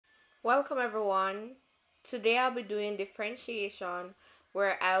Welcome everyone. Today I'll be doing differentiation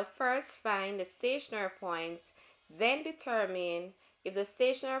where I'll first find the stationary points, then determine if the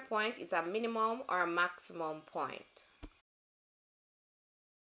stationary point is a minimum or a maximum point.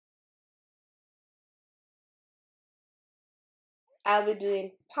 I'll be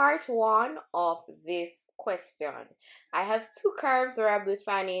doing part one of this question. I have two curves where I'll be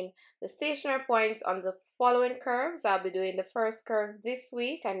finding the stationary points on the following curves. I'll be doing the first curve this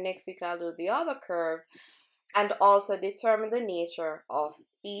week, and next week I'll do the other curve and also determine the nature of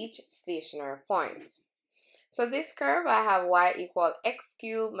each stationary point. So this curve, I have y equal x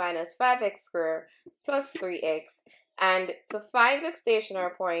cubed minus 5x squared plus 3x. And to find the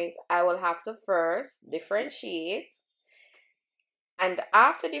stationary point, I will have to first differentiate. And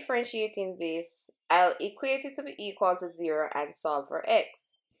after differentiating this, I'll equate it to be equal to 0 and solve for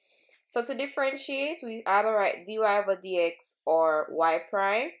x. So to differentiate, we either write dy over dx or y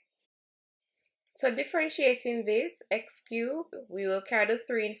prime. So differentiating this, x cubed, we will carry the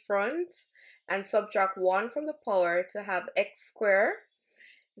 3 in front and subtract 1 from the power to have x squared.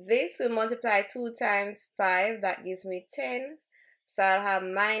 This will multiply 2 times 5, that gives me 10. So I'll have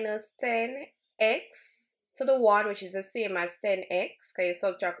minus 10x to the 1, which is the same as 10x, because you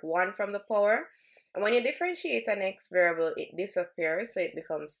subtract 1 from the power. And when you differentiate an x variable, it disappears, so it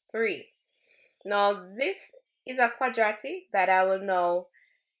becomes 3. Now this is a quadratic that I will now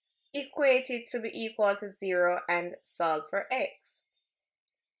equate it to be equal to 0 and solve for x.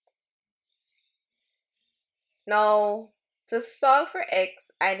 Now, to solve for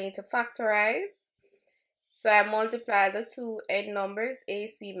x, I need to factorize. So I multiply the two end numbers,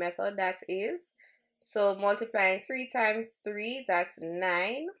 AC method, that is. So multiplying 3 times 3, that's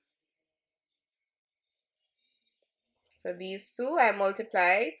 9. So these two, I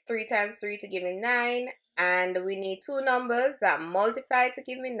multiplied 3 times 3 to give me 9. And we need two numbers that multiply to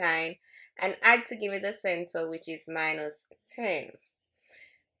give me 9 and add to give me the center, which is minus 10.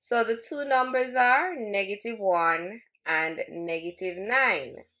 So the two numbers are negative 1 and negative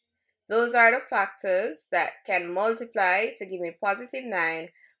 9. Those are the factors that can multiply to give me positive 9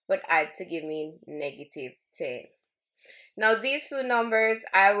 but add to give me negative 10. Now these two numbers,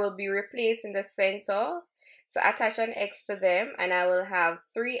 I will be replacing the center. So attach an x to them and I will have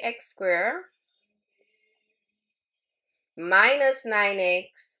 3x squared minus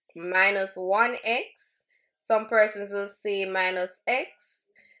 9x minus 1x. Some persons will say minus x.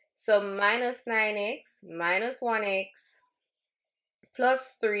 So minus 9x minus 1x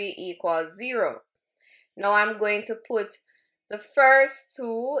plus 3 equals 0. Now I'm going to put the first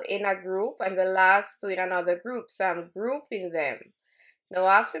two in a group and the last two in another group. So I'm grouping them. Now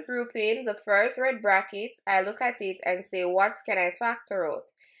after grouping the first red bracket, I look at it and say, what can I factor out?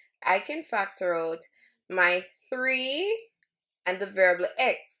 I can factor out my 3 and the variable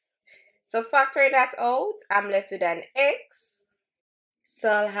x. So factoring that out, I'm left with an x. So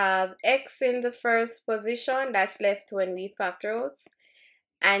I'll have x in the first position, that's left when we factor out.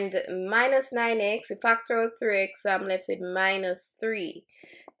 And minus 9x, we factor out 3x, so I'm left with minus 3.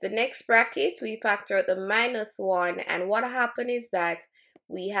 The next bracket, we factor out the minus 1, and what happened is that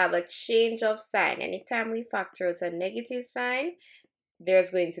we have a change of sign. Anytime we factor out a negative sign, there's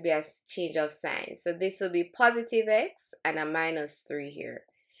going to be a change of sign. So this will be positive x and a minus 3 here.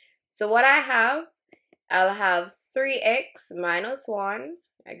 So what I'll have 3x minus 1,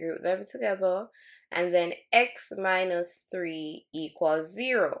 I group them together, and then x minus 3 equals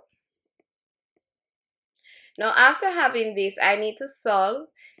 0. Now after having this, I need to solve,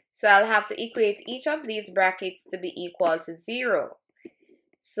 so I'll have to equate each of these brackets to be equal to 0.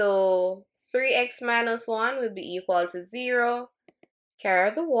 So 3x minus 1 will be equal to 0.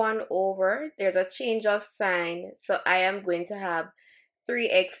 Carry the 1 over, there's a change of sign, so I am going to have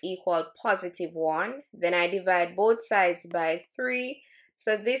 3x equal positive 1. Then I divide both sides by 3.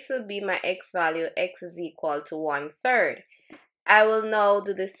 So this will be my x value. X is equal to 1/3. I will now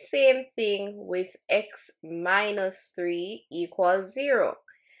do the same thing with x minus 3 equals 0.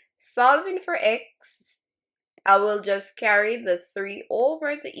 Solving for x, I will just carry the 3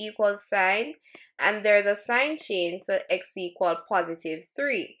 over the equal sign, and there's a sign change, so x equal positive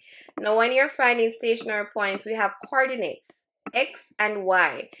 3. Now when you're finding stationary points, we have coordinates, x and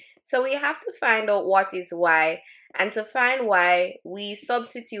y. So we have to find out what is y, and to find y, we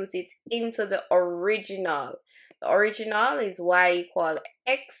substitute it into the original. The original is y equal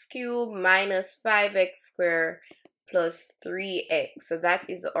x cubed minus 5x squared plus 3x. So that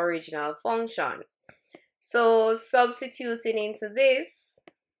is the original function. So substituting into this,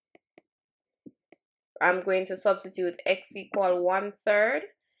 I'm going to substitute x equal 1/3.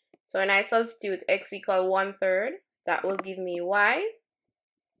 So when I substitute x equal 1/3, that will give me y.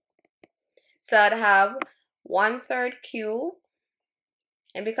 So I'd have 1/3 cube,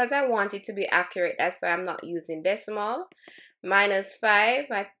 and because I want it to be accurate, that's why I'm not using decimal, minus 5,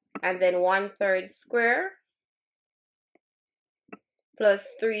 and then 1/3 square,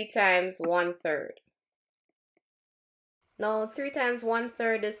 plus 3 times 1/3. Now 3 times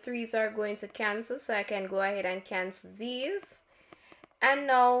 1/3, the 3's are going to cancel, so I can go ahead and cancel these. And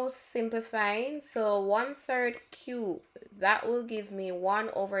now simplifying, so 1/3 cube, that will give me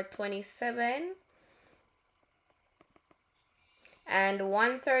 1/27. And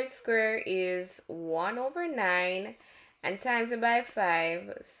 1/3 square is 1/9, and times it by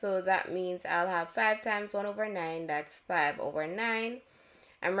 5, so that means I'll have 5 times 1/9, that's 5/9.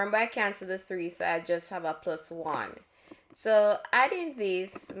 And remember, I cancel the 3, so I just have a plus 1. So adding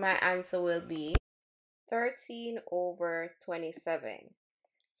this, my answer will be 13/27.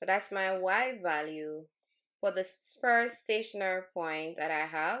 So that's my y value for the first stationary point that I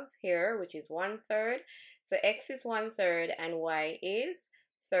have here, which is 1/3. So x is 1/3 and y is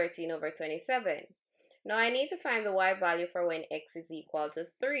 13/27. Now I need to find the y value for when x is equal to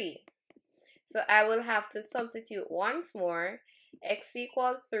 3. So I will have to substitute once more x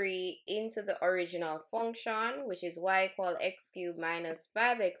equal 3 into the original function, which is y equal x cubed minus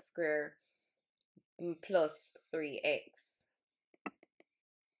 5x squared plus 3x.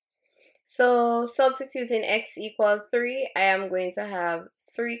 So substituting x equal 3, I am going to have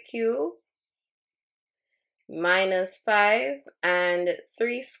 3 cubed minus 5 and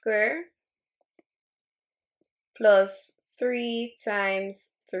 3 square plus 3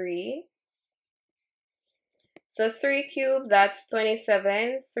 times 3. So 3 cubed, that's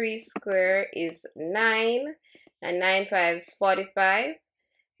 27. 3 square is 9. And 9 5s 45.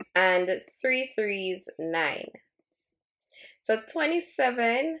 And 3 3s 9. So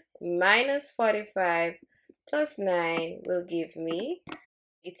 27 minus 45 plus 9 will give me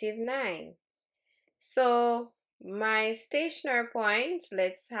 -9. So my stationary point,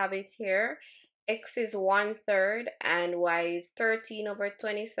 let's have it here. X is 1/3 and y is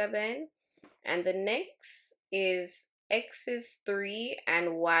 13/27. And the next is x is 3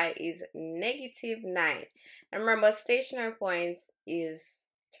 and y is -9. And remember, stationary points is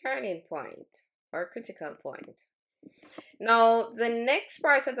turning point or critical point. Now, the next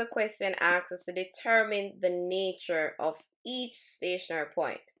part of the question asks us to determine the nature of each stationary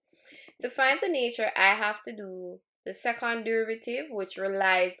point. To find the nature, I have to do the second derivative, which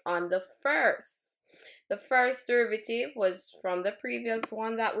relies on the first. The first derivative was from the previous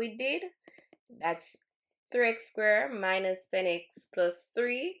one that we did. That's 3x squared minus 10x plus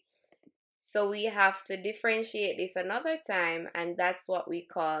 3. So we have to differentiate this another time, and that's what we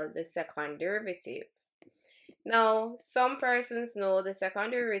call the second derivative. Now, some persons know the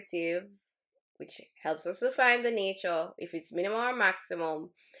second derivative, which helps us to find the nature, if it's minimum or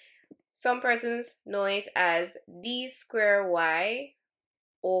maximum. Some persons know it as d square y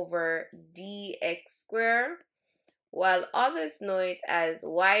over dx squared, while others know it as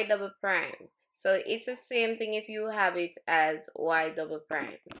y double prime. So it's the same thing if you have it as y double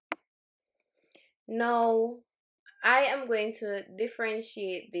prime. Now, I am going to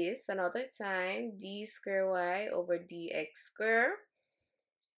differentiate this another time, d square y over dx squared.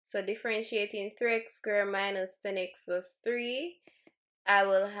 So differentiating 3x squared minus 10x plus 3, I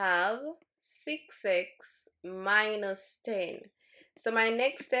will have 6x minus 10. So my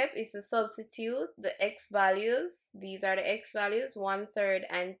next step is to substitute the x values. These are the x values, 1/3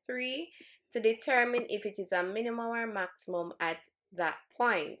 and 3, to determine if it is a minimum or maximum at that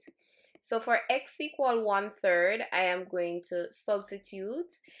point. So for x equal 1/3, I am going to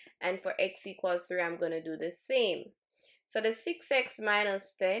substitute, and for x equal 3, I'm going to do the same. So the 6x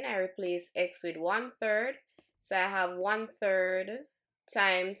minus 10, I replace x with 1/3. So I have 1/3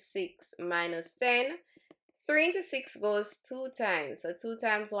 times 6 minus 10. 3 into 6 goes 2 times. So 2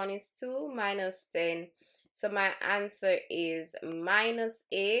 times 1 is 2 minus 10. So my answer is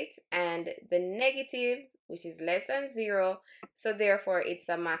 -8, and the negative, which is less than 0, so therefore it's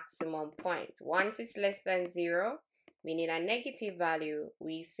a maximum point. Once it's less than 0, meaning a negative value,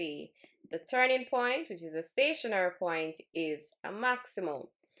 we say the turning point, which is a stationary point, is a maximum.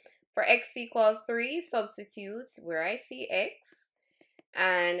 For x equal 3, substitute where I see x.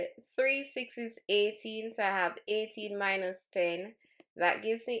 And 3 6 is 18, so I have 18 minus 10. That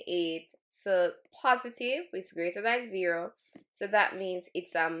gives me 8. So positive is greater than 0. So that means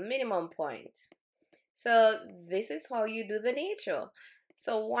it's a minimum point. So this is how you do the nature.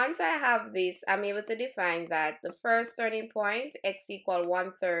 So once I have this, I'm able to define that the first turning point, x equal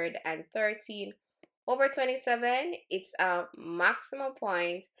 1/3 and 13/27, it's a maximum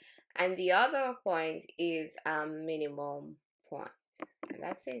point, and the other point is a minimum point. And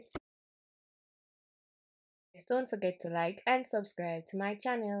that's it. Don't forget to like and subscribe to my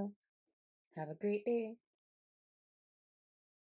channel. Have a great day.